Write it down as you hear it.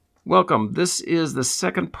Welcome. This is the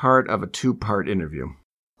second part of a two-part interview.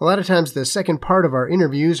 A lot of times the second part of our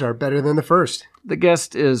interviews are better than the first. The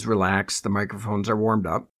guest is relaxed, the microphones are warmed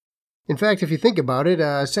up. In fact, if you think about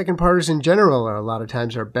it, second parters in general are a lot of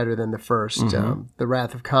times are better than the first. Mm-hmm. The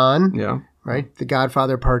Wrath of Khan, right? The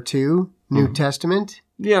Godfather Part 2, New Testament.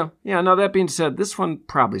 Yeah. Now that being said, this one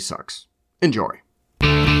probably sucks. Enjoy.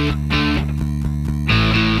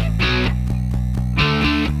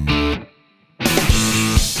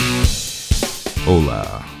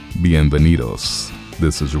 Hola, bienvenidos.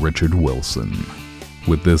 This is Richard Wilson.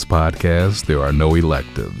 With this podcast, there are no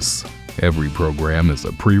electives. Every program is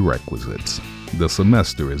a prerequisite. The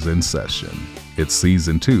semester is in session. It's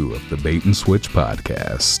season 2 of the Bait and Switch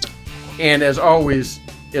podcast. And as always,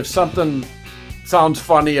 if something sounds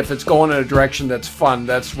funny, if it's going in a direction that's fun,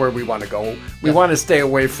 that's where we want to go. We want to stay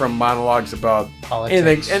away from monologues about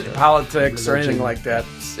Politics, anything, politics or anything like that.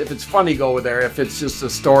 If it's funny, go there. If it's just a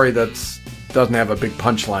story that doesn't have a big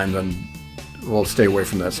punchline, then we'll stay away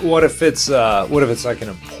from this. What if it's like an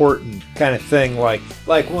important kind of thing, like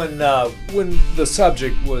when the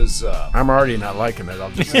subject was I'm already not liking it.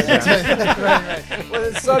 I'll just say that. right. When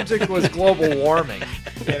the subject was global warming,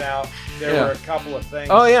 there were a couple of things.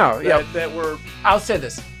 Oh yeah, that were. I'll say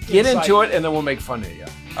this: get into it, and then we'll make fun of you.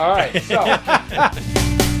 All right. So,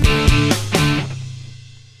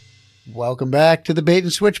 welcome back to the Bait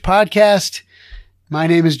and Switch podcast. My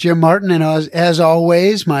name is Jim Martin, and as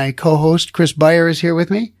always, my co-host Chris Beyer is here with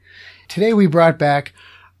me. Today we brought back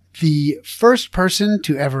the first person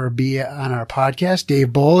to ever be on our podcast.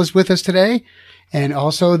 Dave Bull is with us today. And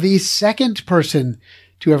also the second person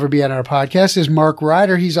to ever be on our podcast is Mark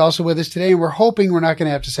Ryder. He's also with us today, and we're hoping we're not going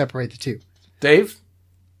to have to separate the two. Dave?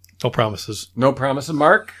 No promises. No promises,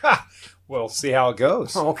 Mark? we'll see how it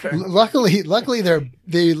goes. Okay. Luckily,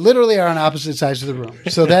 they literally are on opposite sides of the room,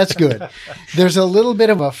 so that's good. There's a little bit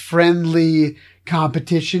of a friendly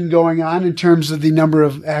competition going on in terms of the number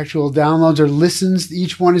of actual downloads or listens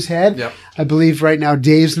each one has had. Yep. I believe right now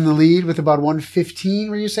Dave's in the lead with about 115.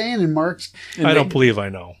 Were you saying? And Mark's? I don't believe I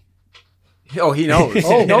know. Oh, he knows.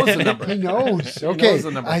 He knows the number. He knows. Okay, knows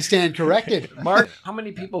the number. I stand corrected. Mark, how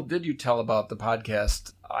many people did you tell about the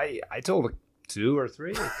podcast? I told 2 or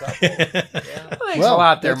 3. Thanks a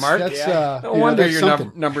lot there, Mark. No wonder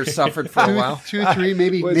your numbers suffered for a while. 2, 3,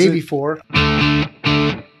 maybe 4.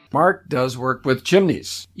 Mark does work with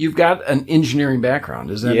chimneys. You've got an engineering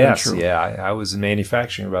background, is that not true? Yeah. I was in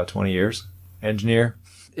manufacturing about 20 years. Engineer.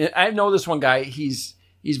 I know this one guy. He's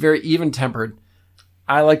very even-tempered.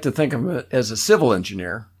 I like to think of him as a civil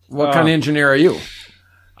engineer. What kind of engineer are you?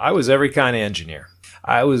 I was every kind of engineer.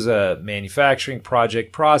 I was a manufacturing,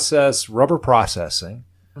 project process, rubber processing.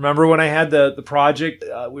 Remember when I had the project,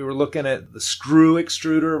 we were looking at the screw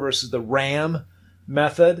extruder versus the ram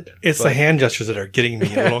method? It's the hand gestures that are getting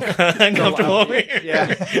me a little uncomfortable over here.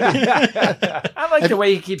 Yeah. I like the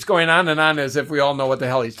way he keeps going on and on as if we all know what the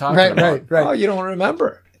hell he's talking about. Right. Oh, you don't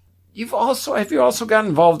remember? Have you also got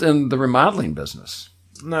involved in the remodeling business?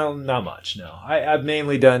 No, not much, no. I've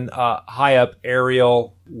mainly done high-up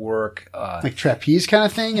aerial work. Like trapeze kind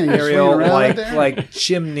of thing? And you're aerial, swinging around there? like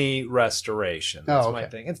chimney restoration. That's my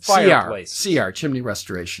thing. It's CR, fireplace. chimney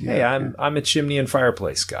restoration. Hey, I'm a chimney and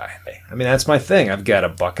fireplace guy. I mean, that's my thing. I've got a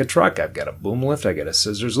bucket truck. I've got a boom lift. I got a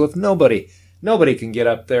scissors lift. Nobody can get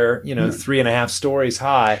up there, 3.5 stories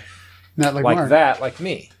high Not like Mark. that, like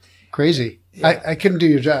me. Crazy. Yeah. I couldn't do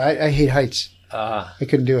your job. I hate heights. I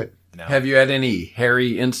couldn't do it. No. Have you had any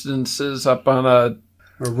hairy instances up on a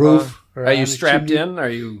roof? Are you strapped in? Are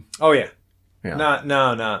you? Oh yeah.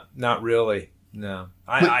 Not really. No,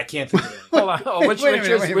 I can't think of it. Hold on. Which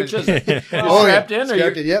is it? Strapped in?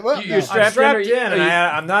 Strapped in. Yeah. Well, you're strapped in, and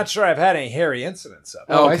I'm not sure I've had any hairy incidents up.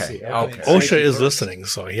 I see. Okay. OSHA is listening,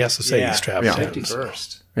 so he has to say he's strapped in. Safety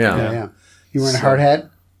first. Yeah. You wearing a hard hat?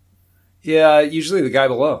 Yeah, usually the guy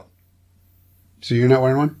below. So you're not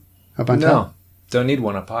wearing one up on top? No, don't need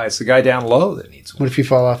one up high. It's the guy down low that needs one. What if you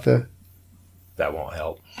fall off the... That won't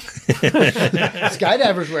help.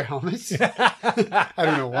 Skydivers wear helmets. I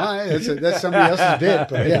don't know why. That's somebody else's bit,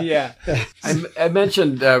 but yeah. I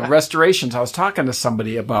mentioned restorations. I was talking to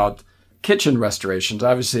somebody about kitchen restorations.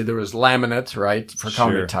 Obviously, there was laminate, right, for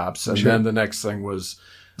countertops. And then the next thing was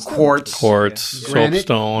quartz.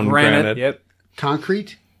 Soapstone, granite. Yep.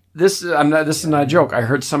 Concrete? This is not a joke. I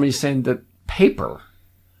heard somebody saying that paper.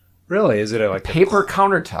 Really? Is it like paper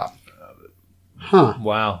countertop? Huh.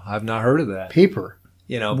 Wow. I've not heard of that. Paper.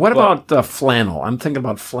 What about flannel? I'm thinking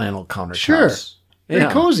about flannel countertops. Sure.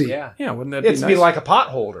 Very cozy. Yeah. Wouldn't that be nice? It's like a pot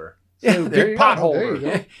holder. Yeah, big pot holder.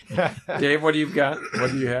 There you go. Dave, what do you got?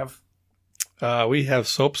 What do you have? We have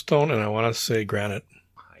soapstone, and I want to say granite.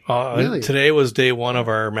 Really? Today was day one of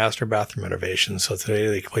our master bathroom renovation. So today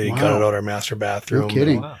they completely gutted out our master bathroom. No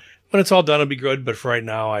kidding. Wow. When it's all done, it'll be good. But for right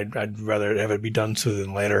now, I'd rather have it be done sooner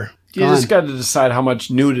than later. You just got to decide how much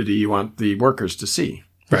nudity you want the workers to see.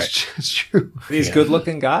 Right. It's true. These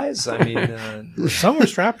good-looking guys. I mean, Some are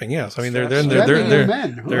strapping. Yes. I mean they're in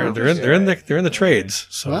the trades.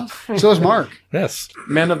 So Well, so is Mark. yes.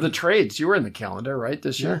 Men of the trades. You were in the calendar, right,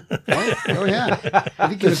 this year? Oh, yeah. I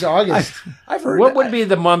think it was August. I've heard. What would be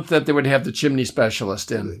the month that they would have the chimney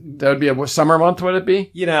specialist in? That would be a summer month, would it be?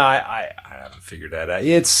 You know, I haven't figured that out.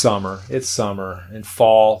 It's summer and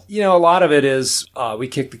fall. You know, a lot of it is we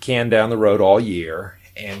kick the can down the road all year,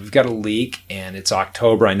 and we've got a leak, and it's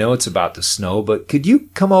October. I know it's about to snow, but could you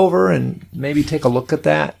come over and maybe take a look at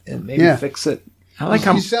that and maybe fix it? I like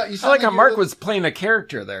how, You sound I like how you're Mark a little- was playing a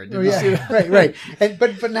character there. Did Oh, you see yeah, that? right. And,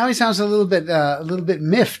 but now he sounds a little bit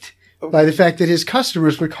miffed by the fact that his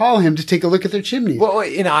customers would call him to take a look at their chimneys. Well,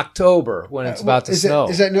 in October when it's about to snow.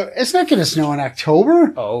 Is that no? It's not going to snow in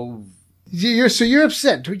October. Oh, You're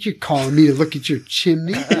upset. What you calling me to look at your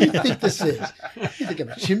chimney? What do you think this is? You think I'm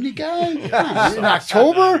a chimney guy? Yeah, in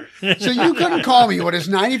October? So you couldn't call me when it's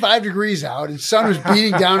 95 degrees out and sun was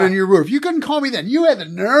beating down on your roof. You couldn't call me then. You had the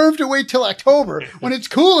nerve to wait till October when it's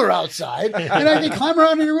cooler outside and I can climb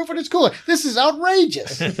around on your roof when it's cooler. This is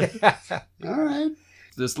outrageous. All right.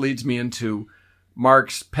 This leads me into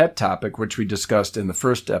Mark's pet topic, which we discussed in the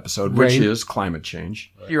first episode, which Right. is climate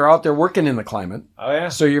change. You're out there working in the climate, oh yeah.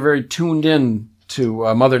 so you're very tuned in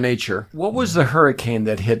to Mother Nature. What was the hurricane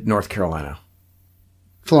that hit North Carolina?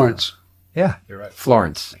 Florence. Yeah, you're right.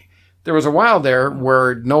 Florence. There was a while there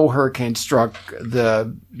where no hurricane struck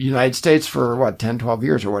the United States for, 10, 12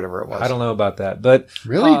 years or whatever it was. I don't know about that, but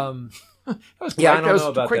Really? I was Yeah, I quick, don't was know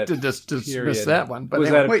about quick that to dismiss period. that one. But was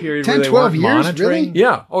anyway. that a Wait, period 10, where they 12 weren't years? monitoring? Really?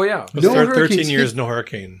 Yeah. Oh, yeah. It was No 13 hurricanes years, hit- no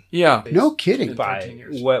hurricane. Yeah. No kidding. By 13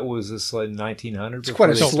 years. what was this, like 1900? It's quite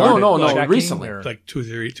a before they slow- started No, checking, recently. or- Like 2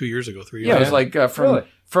 years ago, 3 years Yeah, it ago. was like Really?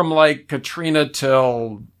 from like Katrina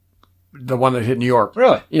till the one that hit New York.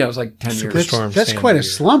 Really? Yeah, it was like 10 years. Superstorm. That's quite a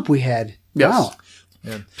slump we had. Yes. Wow.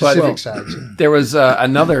 But Pacific sides. there was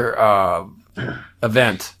another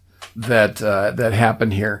event that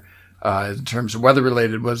happened here in terms of weather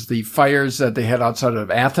related was the fires that they had outside of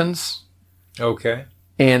Athens. Okay.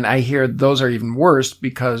 And I hear those are even worse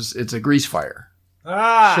because it's a grease fire.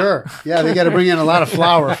 Ah, Sure. Yeah, they got to bring in a lot of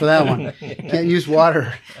flour for that one. Can't use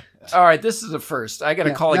water. All right, this is a first. I got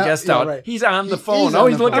to call a Yeah, guest yeah, out. right. He's on the He's phone. on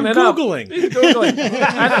He's the looking phone. it I'm up. Googling. He's Googling.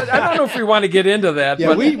 I don't know if we want to get into that. Yeah,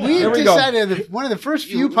 but we here we go. decided that one of the first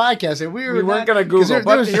few podcasts that we weren't not- gonna 'cause Google, There,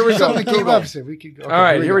 but was here we go. something that came Google. up, so we could. Okay, All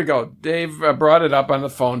right, here we go. Dave brought it up on the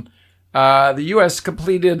phone. The U.S.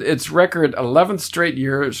 completed its record 11th straight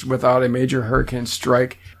years without a major hurricane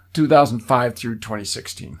strike, 2005 through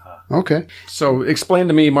 2016. Okay. So explain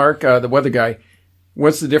to me, Mark, the weather guy,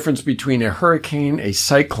 what's the difference between a hurricane, a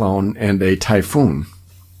cyclone, and a typhoon?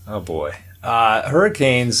 Oh boy.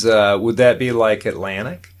 Hurricanes, would that be like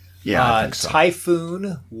Atlantic? Yeah, I think so.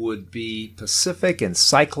 Typhoon would be Pacific, and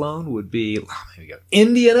cyclone would be here we go,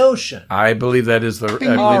 Indian Ocean. I believe that is All that's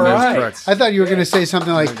right. correct. I thought you were going to say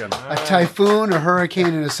something like a typhoon, a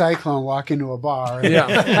hurricane, and a cyclone walk into a bar.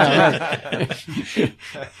 Yeah.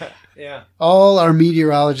 Yeah. All our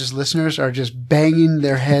meteorologist listeners are just banging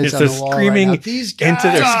their heads It's on the just wall screaming right now. These guys, into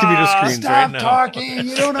their computer screens stop right now. talking.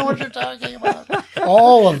 You don't know what you're talking about.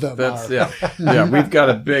 All of them That's are. yeah. We've got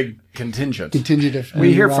a big contingent. Contingent of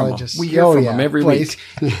We hear from them. meteorologists. We hear Oh, from yeah. them every Please.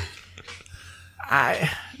 week.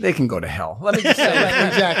 They can go to hell. Let me just say that.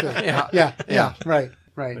 Exactly. Yeah. Yeah. Right.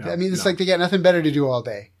 I mean, it's like they got nothing better to do all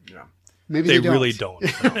day. Yeah. Maybe They they don't. really don't.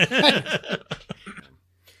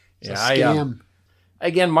 It's a Yeah, scam.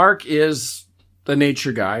 Again, Mark is the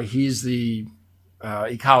nature guy. He's the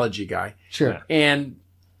ecology guy. Sure. And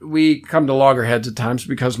we come to loggerheads at times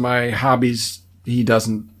because my hobbies, he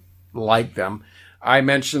doesn't like them. I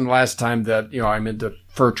mentioned last time that, I'm into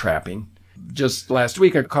fur trapping. Just last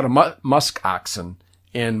week, I caught a musk oxen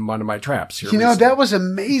in one of my traps here. recently. That was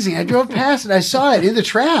amazing. I drove past it. I saw it in the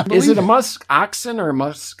trap. Is it a Believe musk oxen or a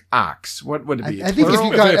musk ox? What would it be? I think if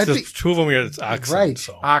Plural? you got- If I it's think- two of them, it's oxen. Right.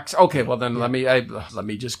 So. Ox. Okay, well then let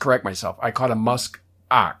me just correct myself. I caught a musk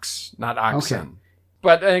ox, not oxen. Okay.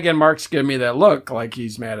 But again, Mark's giving me that look like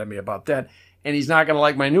he's mad at me about that, and he's not going to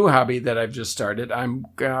like my new hobby that I've just started. I'm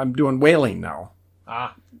doing whaling now.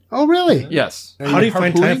 Oh, really? Yes. How do you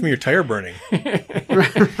find time harpooning? from your tire burning?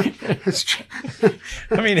 That's true.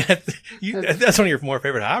 I mean, that's one of your more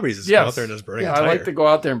favorite hobbies is Yes. go out there and just burning Yeah, a I tire. like to go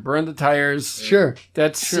out there and burn the tires. Sure.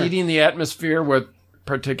 That's seeding the atmosphere with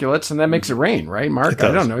particulates, and that makes it rain, right, Mark? It does.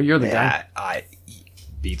 I don't know. You're the guy. I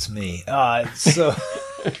beats me. So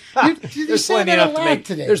You There's say plenty that a enough to lot make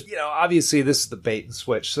today. There's, obviously this is the bait and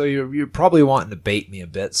switch, so you're probably wanting to bait me a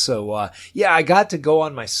bit. So I got to go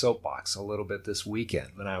on my soapbox a little bit this weekend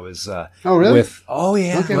when I was Oh, really?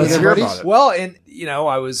 yeah, Okay, Let's with hear your about buddies? it. Well, and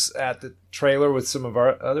I was at the trailer with some of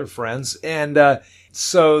our other friends, and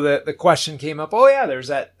so the question came up. Oh yeah, there's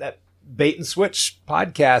that bait and switch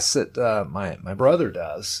podcast that my brother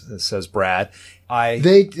does. It says Brad.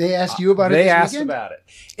 They asked you about it They this asked weekend? about it,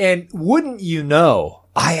 and wouldn't you know,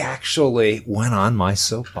 I actually went on my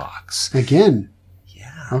soapbox. Again.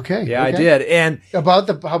 Yeah, Okay. yeah, I okay. did, and About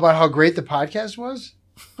how great the podcast was?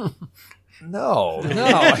 no,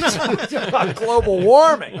 I talked about global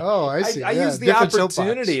warming. Oh, I see. I Yeah, used the different soapbox.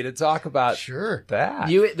 opportunity to talk about Sure. that.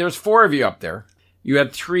 There's 4 of you up there. You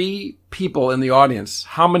had 3 people in the audience.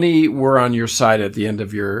 How many were on your side at the end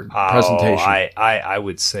of your presentation? I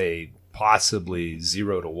would say possibly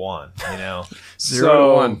 0 to 1. 0 So,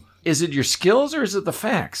 to 1. Is it your skills or is it the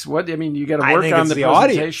facts? You got to I work think on it's the the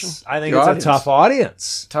presentation. audience. I think The it's audience. a tough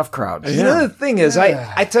audience. Tough crowd. You know, the thing is,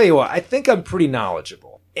 Yeah. I tell you what, I think I'm pretty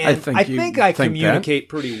knowledgeable. And I think you I think communicate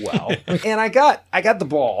pretty well. And I got the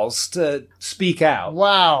balls to speak out.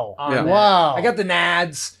 Wow. on Yeah. that. Wow. I got the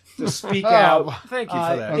nads to speak Oh, out. Thank you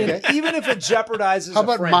for that. Okay. And even if it jeopardizes How a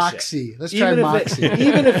about friendship. Moxie? Let's try Even Moxie.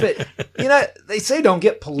 even if it, they say don't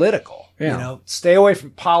get political. Yeah. Stay away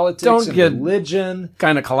from politics Don't and get- religion.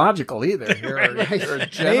 Gynecological either. Here, or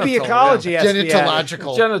Maybe ecology has to be added.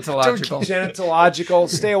 Genitological. Genitological. Genitological.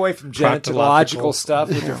 Stay away from genitological Proctological. stuff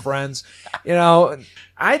with your friends. And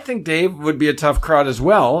I think Dave would be a tough crowd as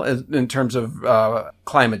well in terms of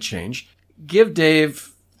climate change. Give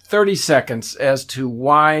Dave 30 seconds as to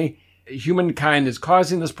why humankind is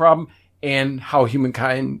causing this problem and how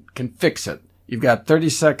humankind can fix it. You've got 30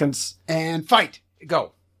 seconds. And fight.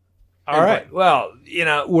 Go. all right. Well,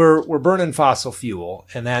 we're burning fossil fuel,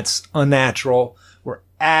 and that's unnatural. We're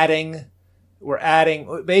adding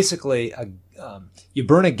basically you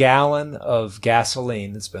burn a gallon of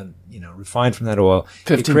gasoline that's been refined from that oil.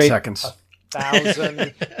 15 You create seconds.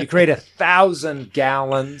 1,000. You create 1,000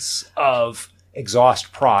 gallons of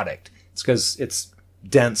exhaust product. It's because it's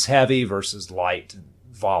dense, heavy versus light and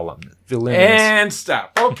voluminous. And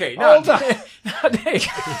stop. Okay. Now, Hold on. now,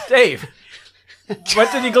 Dave,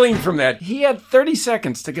 what did he glean from that? He had 30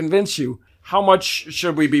 seconds to convince you. How much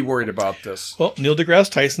should we be worried about this? Well, Neil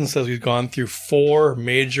deGrasse Tyson says we've gone through 4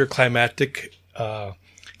 major climatic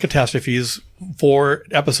catastrophes, 4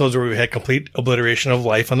 episodes where we've had complete obliteration of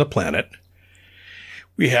life on the planet.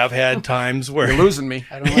 We have had times where You're losing me.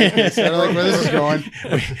 I don't like this. I don't like where this is going.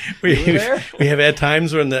 we have had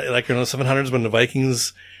times when the 700s when the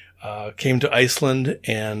Vikings came to Iceland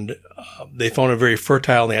and they found it very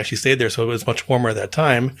fertile and they actually stayed there, so it was much warmer at that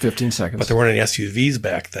time. 15 seconds. But there weren't any SUVs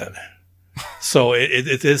back then. So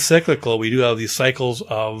it is cyclical. We do have these cycles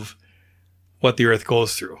of what the Earth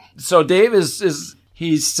goes through. So Dave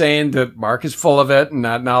he's saying that Mark is full of it and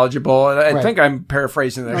not knowledgeable. And I Right. think I'm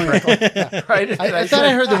paraphrasing that correctly. Right? I thought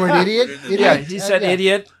I heard the word idiot. Yeah, he said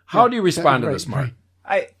idiot. How do you respond to Right, this, Mark?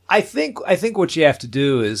 right. I think what you have to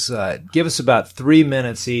do is give us about 3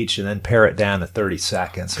 minutes each, and then pare it down to 30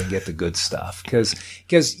 seconds and get the good stuff. Because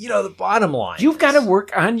the bottom line, You've got to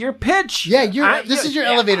work on your pitch. Yeah, this is your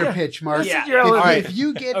elevator pitch, Mark. Yeah. This is your If, elevator. if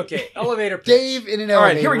you get okay, elevator pitch. Dave in an All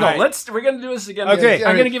right, elevator, here we go. All right. We're going to do this again. Okay.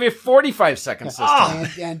 I'm going to give you 45 seconds this time.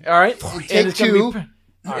 and All right. take And it's gonna 2.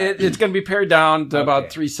 It's going to be pared down to about Okay.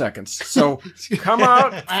 3 seconds. So come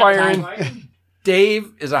out firing.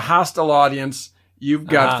 Dave is a hostile audience. You've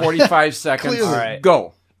got 45 seconds. Clearly. All right.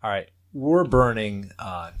 Go. All right. We're burning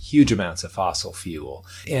huge amounts of fossil fuel,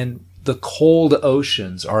 and the cold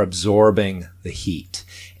oceans are absorbing the heat.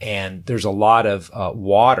 And there's a lot of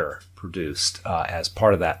water produced as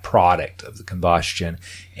part of that product of the combustion.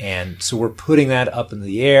 And so we're putting that up in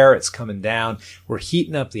the air. It's coming down. We're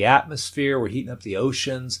heating up the atmosphere. We're heating up the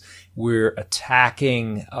oceans. We're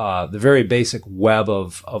attacking the very basic web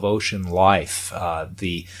of ocean life,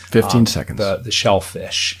 the 15 seconds. the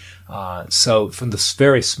shellfish. So from the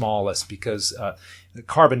very smallest, because the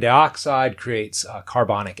carbon dioxide creates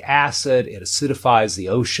carbonic acid, it acidifies the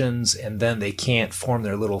oceans, and then they can't form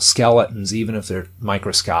their little skeletons, even if they're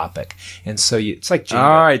microscopic. And so it's like Jenga.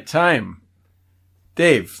 All right, time.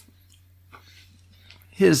 Dave,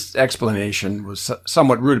 his explanation was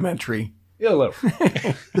somewhat rudimentary. Yeah, a little.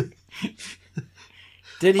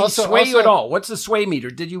 Did he Also- sway you also- at all? What's the sway meter?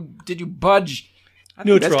 Did you budge? I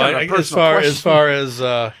think that's Neutral. kind of a As personal far question.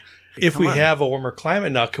 as if Come we on. have a warmer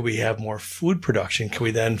climate now, could we have more food production? Can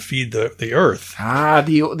we then feed the Earth?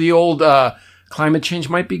 The old climate change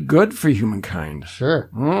might be good for humankind. Sure.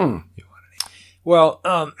 Well,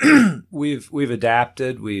 we've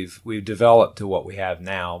adapted, we've developed to what we have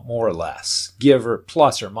now, more or less, give or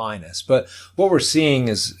plus or minus. But what we're seeing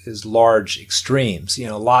is large extremes.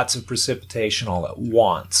 Lots of precipitation all at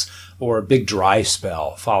once, or a big dry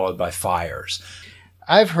spell followed by fires.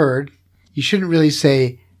 I've heard you shouldn't really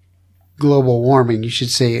say global warming. You should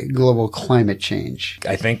say global climate change.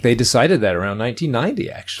 I think they decided that around 1990,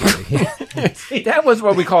 actually. That was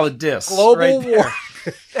what we call a diss. Global there. war.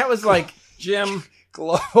 That was like, Jim,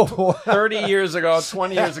 Global. 30 years ago,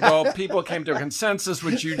 20 years ago, people came to a consensus,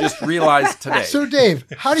 which you just realized today. So, Dave,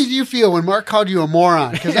 how did you feel when Mark called you a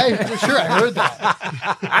moron? Because I heard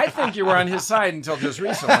that. I think you were on his side until just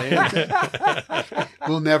recently.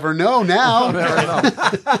 We'll never know now.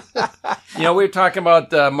 Never know. We were talking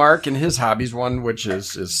about Mark and his hobbies, one which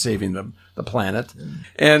is saving the planet.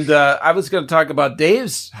 And I was going to talk about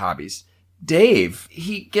Dave's hobbies. Dave,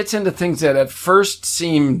 he gets into things that at first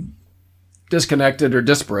seem disconnected or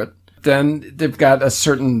disparate. Then they've got a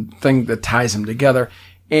certain thing that ties them together.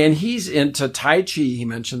 And he's into Tai Chi, he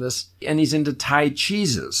mentioned this, and he's into Tai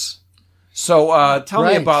cheeses. So tell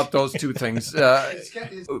me about those two things.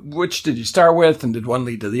 Which did you start with, and did one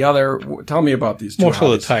lead to the other? Tell me about these two More so the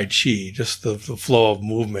hobbies. Tai Chi, just the flow of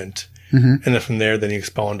movement. And then from there, then you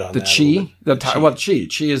expound on The that. Chi? Chi?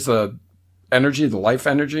 Chi is the energy, the life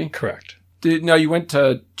energy? Correct. You went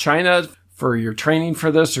to China for your training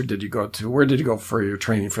for this, or where did you go for your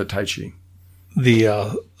training for Tai Chi? The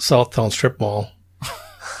Southtown Strip Mall.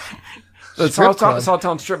 The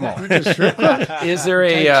Southtown Strip Mall. Is there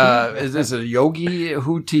is it a yogi?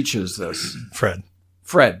 Who teaches this? Fred.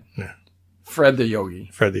 Fred. Yeah. Fred the yogi.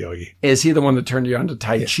 Fred the yogi. Is he the one that turned you on to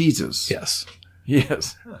Tai cheeses? Yes.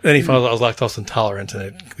 Yes. Then he found out I was lactose intolerant,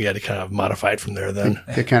 and we had to kind of modify it from there then.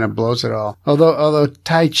 It kind of blows it all. Although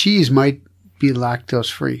Tai cheese might be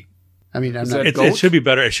lactose free. I mean, I'm not. It should be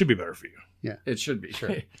better. It should be better for you. It should be. Sure.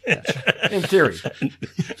 In theory.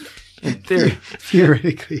 In theory.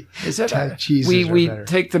 Theoretically, Is that Tai cheeses are we better.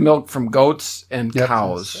 take the milk from goats and Yep.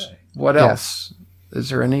 cows. What else? Is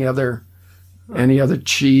there any other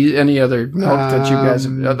cheese? Any other milk that you guys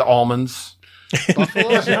have? The almonds, Buffalo?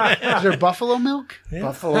 Is there buffalo milk?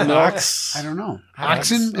 buffalo milk. I don't know.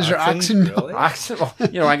 Oxen? Is there oxen milk? Really? Oxen. Well,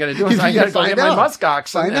 I got to do is You I got to gotta go get find my out. musk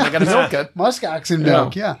oxen and I got to milk it. Musk oxen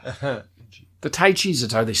milk, yeah. The Tai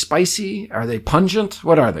cheeses, are they spicy? Are they pungent?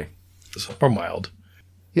 What are they? Or mild.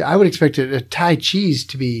 Yeah, I would expect a Thai cheese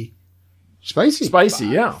to be spicy. Spicy,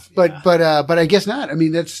 yeah. But I guess not. I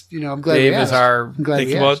mean, that's, I'm glad Dave we asked. is our. I'm glad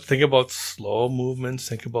we asked. Think about slow movements.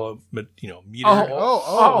 Think about metered.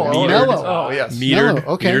 Mellow. yes. Metered,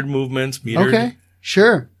 Mellow, okay. metered movements. Metered. Okay,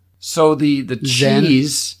 sure. So the Zen.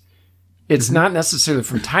 cheese, it's not necessarily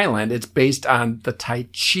from Thailand. It's based on the Tai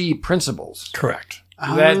Chi principles. Correct.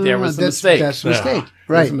 There was a mistake. That's a mistake. It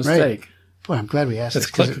Right, was a right. mistake. Boy, I'm glad we asked That's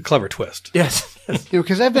this. a clever twist. Yes.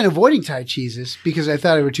 Because I've been avoiding Thai cheeses because I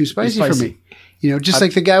thought they were too spicy for Spicy. me. Just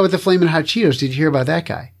like the guy with the flaming hot Cheetos. Did you hear about that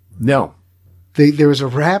guy? No. There was a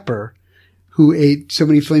rapper who ate so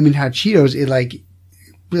many flaming hot Cheetos, it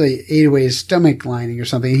really ate away his stomach lining or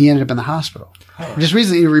something. And he ended up in the hospital. Just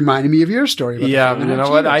recently, it reminded me of your story. About Yeah, the you flaming know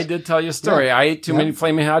hot what? Cheetos. I did tell you a story. Yeah. I ate too Yeah. many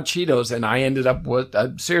Flaming Hot Cheetos, and I ended up with,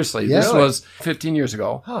 seriously, Yeah. this Really? was 15 years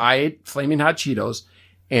ago. I ate Flaming Hot Cheetos,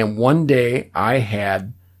 and one day I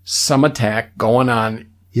had some attack going on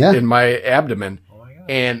Yeah. in my abdomen,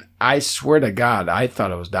 and I swear to God, I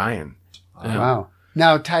thought I was dying. Yeah. Wow.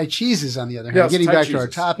 Now, Thai cheeses, on the other hand, Yes, getting Thai back to our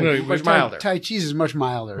cheeses. topic, Much milder. Thai cheese is much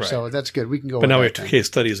milder, Right. so that's good. We can go But with now we that have two then. case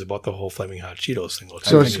studies about the whole flaming hot Cheetos thing.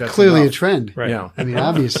 So I it's think that's clearly a enough. trend. Right. Yeah. I mean,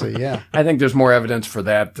 obviously, yeah. I think there's more evidence for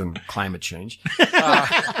that than climate change.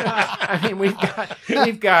 I mean, we've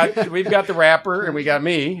got the rapper and we got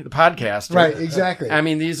me, the podcaster. Right, exactly. I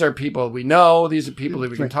mean, these are people we know. These are people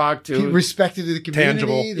that we can talk to. Respected to the community,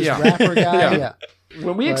 Tangible. this Yeah. rapper guy, Yeah. yeah.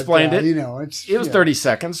 When we But, explained it, it was 30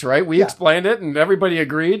 seconds, right? We explained it, and everybody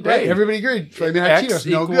agreed. Right, Hey, everybody agreed. Flaming hot X Cheetos,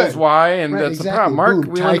 no equals good. Y, and Right, that's exactly. the problem. Mark,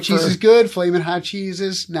 Boom. we Thai went cheese for- is good. Flaming hot cheese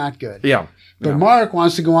is not good. Yeah. But Mark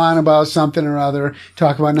wants to go on about something or other,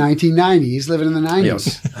 talk about 1990. He's living in the 90s.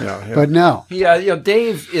 Yes. Yeah. But no.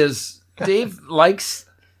 Dave likes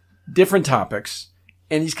different topics,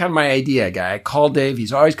 and he's kind of my idea guy. I call Dave.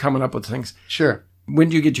 He's always coming up with things. Sure. When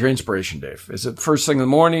do you get your inspiration, Dave? Is it first thing in the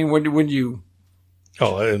morning? When do you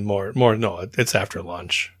Oh, and more. No, it's after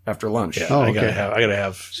lunch. after lunch? Yeah, Oh, I gotta okay.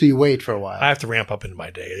 have. So you wait for a while. I have to ramp up into my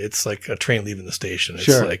day. It's like a train leaving the station. It's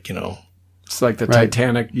Sure. like It's like the Right.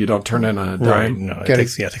 Titanic. You don't turn in a Right. dime. No, it Gotta-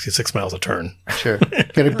 takes you 6 miles a turn. Sure.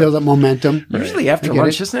 Got to build up momentum. Usually after I get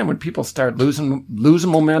lunch, it. isn't that when people start losing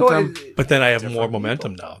momentum? But then I have more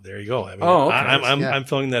momentum now. There you go. I mean, Oh, okay. I'm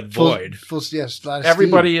filling that void. Yes, a lot of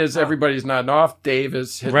Everybody's nodding off. Dave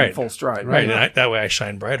is hitting Right. full stride. Right. And that way I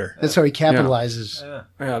shine brighter. steam. That's how he capitalizes.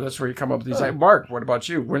 Yeah, that's where you come up with these. Mark, what about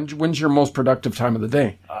you? When's your most productive time of the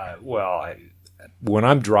day? When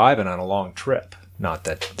I'm driving on a long trip, not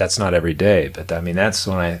that's not every day, but I mean that's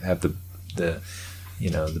when I have the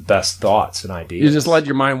best thoughts and ideas. You just let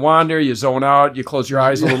your mind wander. You zone out. You close your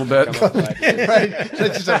eyes a little bit. Right. Let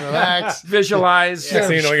yourself relax. Visualize. Next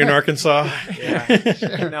thing you know, you're in Arkansas.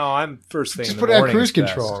 No, I'm first thing. Just in put the it on morning cruise is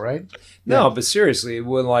best. control, right? No, but seriously,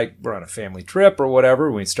 when like we're on a family trip or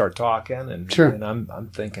whatever, we start talking, and, Sure. and I'm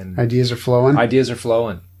thinking Ideas are flowing. ideas are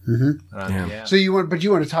flowing. Mm-hmm. Yeah. So you want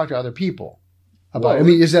to talk to other people about. Well, I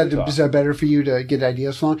mean, is that talk. better for you to get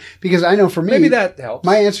ideas flowing? Because I know for me, Maybe that helps.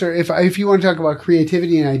 my answer, if you want to talk about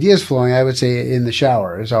creativity and ideas flowing, I would say in the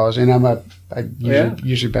shower is always. And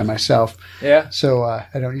usually by myself, Yeah. so I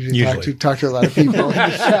don't usually Usually. talk to a lot of people in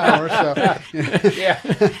the shower. So Yeah.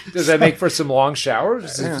 Does that make for some long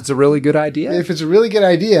showers? If it's a really good idea. if it's a really good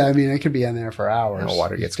idea, I mean, I could be on there for hours. No,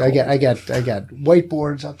 water gets I got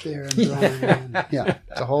whiteboards up there. And drawing, and, yeah,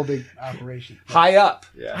 it's a whole big operation. High up.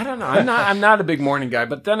 I don't know. I'm not a big morning guy,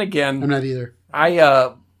 but then again, I'm not either.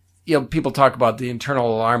 people talk about the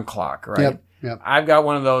internal alarm clock, right? Yep. I've got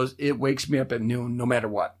one of those. It wakes me up at noon, no matter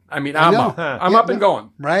what. I mean, I I'm know. up. I'm up and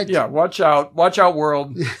going. Right. Yeah. Watch out,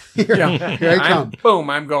 world. Yeah. Here I come. Boom.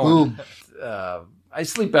 I'm going. Boom. I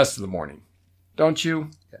sleep best in the morning. Don't you?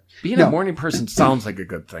 Being No. a morning person sounds like a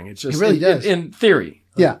good thing. It's just It really does. In theory.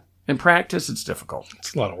 Yeah. In practice, it's difficult.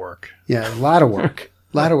 It's a lot of work. Yeah, a lot of work.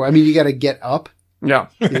 I mean, you got to get up. Yeah.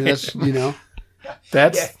 That's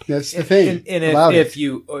That's that's the thing. And about if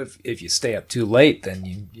it. you stay up too late,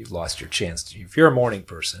 then you've lost your chance. If you're a morning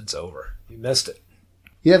person, it's over. You missed it.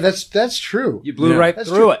 Yeah, that's true. You blew Yeah. right That's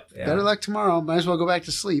through true. it. Yeah. Better luck tomorrow. Might as well go back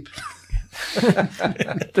to sleep.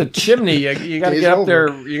 the chimney. You got to Day's get up over.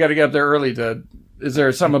 there. You got to get up there early to. Is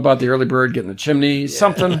there something about the early bird getting the chimney?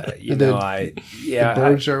 Something. The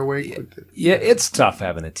birds are awake. Yeah, it's tough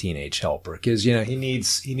having a teenage helper because he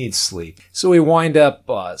needs sleep. So we wind up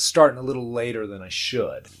starting a little later than I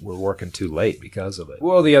should. We're working too late because of it.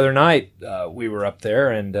 Well, the other night we were up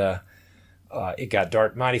there and it got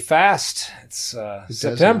dark mighty fast. It's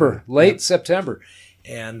September, late September.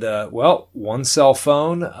 And, one cell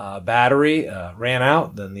phone battery ran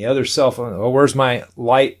out. Then the other cell phone, where's my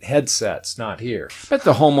light headset? It's not here. Bet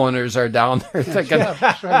the homeowners are down there thinking,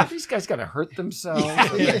 these guys got to hurt themselves.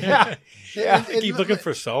 Yeah. Keep looking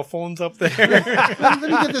for cell phones up there. Let me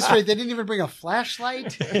get this straight. They didn't even bring a flashlight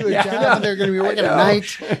to a job. They're going to be working at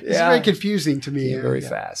night. It's very confusing to me. Very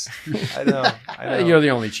fast. I know. You're the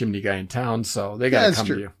only chimney guy in town, so they got to That's come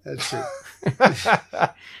true. to you. That's true.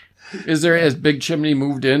 Has Big Chimney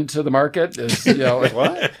moved into the market?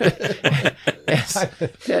 What?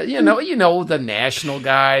 The national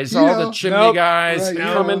guys, all the chimney guys right,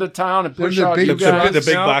 come into town and push the out big you guys. the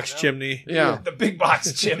big No. box chimney. Yeah, The big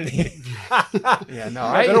box chimney. yeah. No,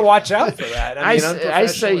 I better watch out for that. I say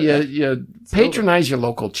unprofessional. you patronize your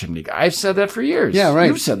local chimney guy. I've said that for years. Yeah, right.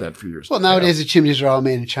 You've said that for years. Well, nowadays the chimneys are all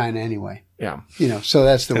made in China anyway. Yeah. So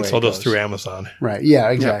that's the And way sold it those goes. through Amazon. Right. Yeah,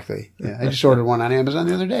 exactly. Yeah. I just ordered one on Amazon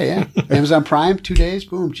the other day. Yeah. Amazon Prime, 2 days,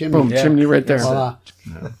 boom, chimney. Boom, chimney right there. Voila.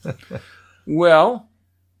 Well,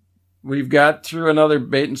 we've got through another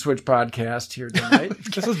Bait and Switch podcast here tonight.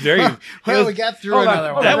 This was very. Well, we got through Hold on, another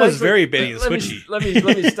hold one. That on. was very baity and Let me- switchy.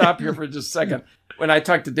 Let me stop here for just a second. When I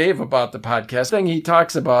talked to Dave about the podcast, the thing he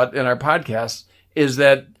talks about in our podcast is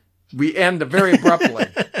that we end very abruptly.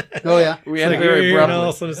 Oh, yeah. We end Like, very and all abruptly. of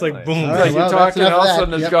a sudden it's like boom. All It's right, like well, you're that's talking, and enough all of of a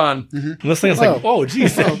sudden that. it's Yep. gone. And this thing is like, oh,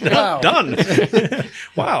 geez, Wow. done.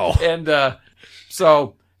 Wow. And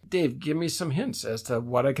so, Dave, give me some hints as to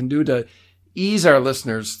what I can do to ease our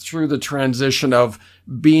listeners through the transition of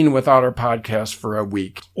being without our podcast for a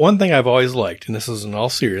week. One thing I've always liked, and this is in all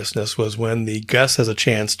seriousness, was when the guest has a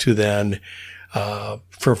chance to then,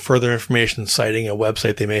 for further information, citing a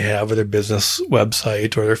website they may have, or their business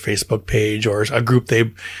website, or their Facebook page, or a group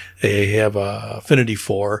they have affinity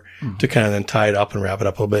for, to kind of then tie it up and wrap it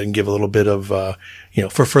up a little bit and give a little bit of,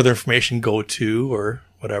 for further information, go to or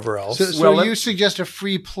whatever else. So Well, you suggest a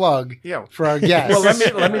free plug Yeah. for our guests. Well,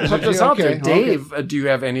 let me put this out there. Okay, Dave, do you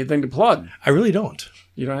have anything to plug? I really don't.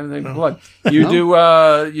 You don't have anything to plug. You do.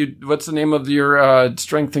 What's the name of your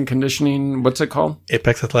strength and conditioning? What's it called?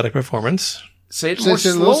 Apex Athletic Performance. Say it Say more it a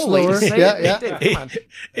little slowly. slower. Say Yeah, it. yeah. Dave, come on.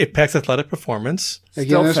 Apex Athletic Performance. Again,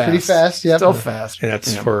 Still that's pretty fast. Yep. Still fast. And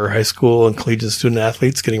that's for high school and collegiate student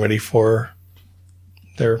athletes getting ready for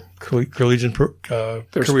their collegiate Their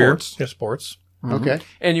career. sports. Yeah, sports. Okay.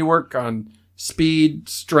 And you work on speed,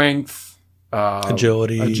 strength,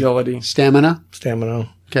 Agility. Stamina.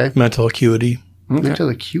 Stamina. Okay. Mental acuity. Okay. Mental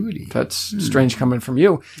acuity. That's strange coming from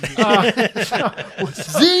you.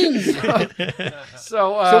 Zing!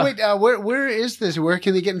 So wait, where is this? Where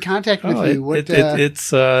can they get in contact with Oh, you?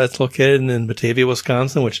 it's located in Batavia,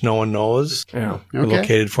 Wisconsin, which no one knows. yeah. We're Okay.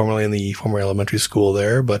 located formerly in the former elementary school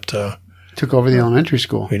there, but Took over the elementary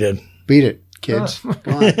school. we did. Beat it, kids. Go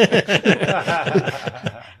on.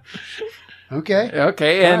 Okay.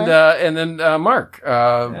 Okay, and then Mark,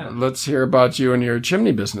 let's hear about you and your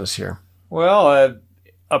chimney business here. Well,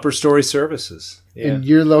 upper story services. Yeah. And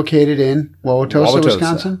you're located in Wauwatosa, Wauwatosa.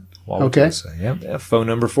 Wisconsin? Okay. Wauwatosa, yeah. Phone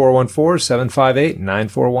number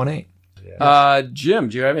 414-758-9418. Jim,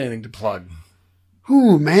 do you have anything to plug?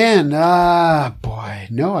 Ooh, man. Boy.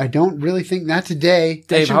 No, I don't really think. Not today. I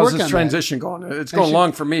Dave, should how's work this on transition going? It's I going should-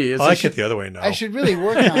 long for me. I like it the other way now. that. I should really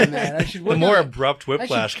work on that. I should the work more on it. abrupt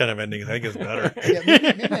whiplash kind of ending, I think, is better. Yeah,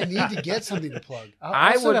 maybe I need to get something to plug.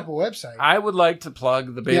 I'll set up a website. I would like to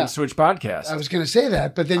plug the Bait Yeah. and Switch podcast. I was going to say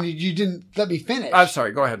that, but then you didn't let me finish. I'm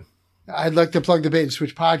sorry, go ahead. I'd like to plug the Bait and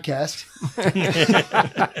Switch podcast.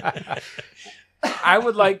 I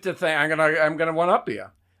would like to thank, I'm gonna one up you.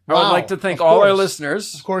 I Wow, would like to thank of all our course.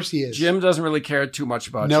 listeners. Of course he is. Jim doesn't really care too much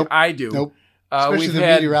about Nope. you. I do. Nope. Especially we've the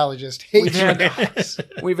had meteorologist. Hates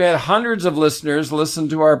we've had hundreds of listeners listen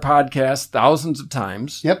to our podcast thousands of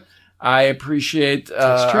times. Yep. I appreciate true.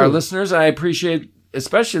 our listeners. I appreciate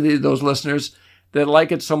especially those listeners that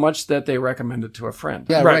like it so much that they recommend it to a friend.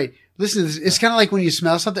 Yeah, right. Listen, it's kind of like when you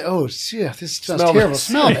smell something. Oh, yeah, this smells Smell terrible. this.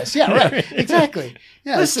 Smell this. Yeah, right. Exactly.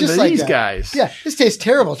 Yeah, Listen it's just to like these that. guys. Yeah, this tastes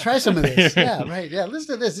terrible. Try some of this. Yeah, right. Yeah,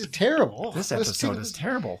 listen to this. It's terrible. This Listen episode to- is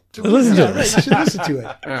terrible. Listen to Yeah, right. this. You should listen to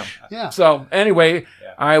it. Yeah. Yeah. So anyway,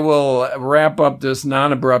 I will wrap up this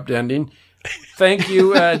non-abrupt ending. Thank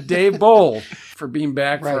you, Dave Bowl, for being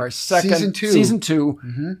back Right. for our second Season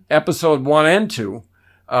 2. episode 1 and 2.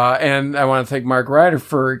 And I want to thank Mark Ryder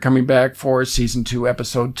for coming back for season 2,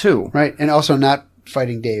 episode 2. Right. And also not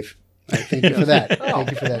fighting Dave. Right. Thank you for that.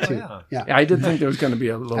 Thank you for that, too. Yeah. I did think there was going to be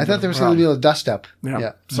a little. I thought there was going to be a little dust up.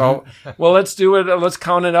 Yeah. So, well, let's do it. Let's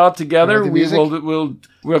count it out together. With the We music?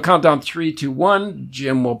 we'll count down 3, 2, 1.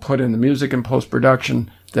 Jim will put in the music in post production.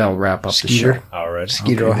 That'll wrap up the show. Skeeter. All right.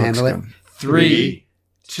 Skeeter will Okay, handle it. looks good. 3,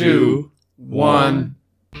 2, 1.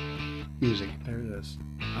 Music. There it is.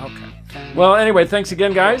 Okay. Well, anyway, thanks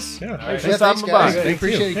again, guys. Yeah. Thanks Yeah, for thanks, stopping guys. by. I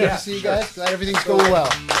appreciate it. Good to see you guys. Glad everything's going well.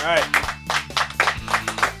 All right.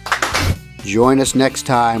 Join us next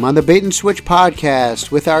time on the Bait and Switch podcast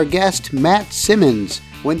with our guest, Matt Simmons,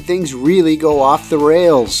 when things really go off the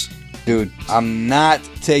rails. Dude, I'm not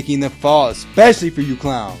taking the fall, especially for you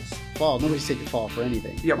clowns. Fall. Nobody's taking fall for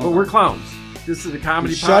anything. Yeah, but we're clowns. This is a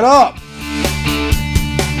comedy Shut podcast. up!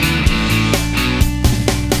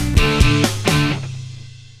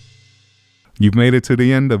 You've made it to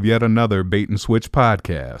the end of yet another Bait and Switch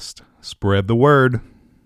podcast. Spread the word.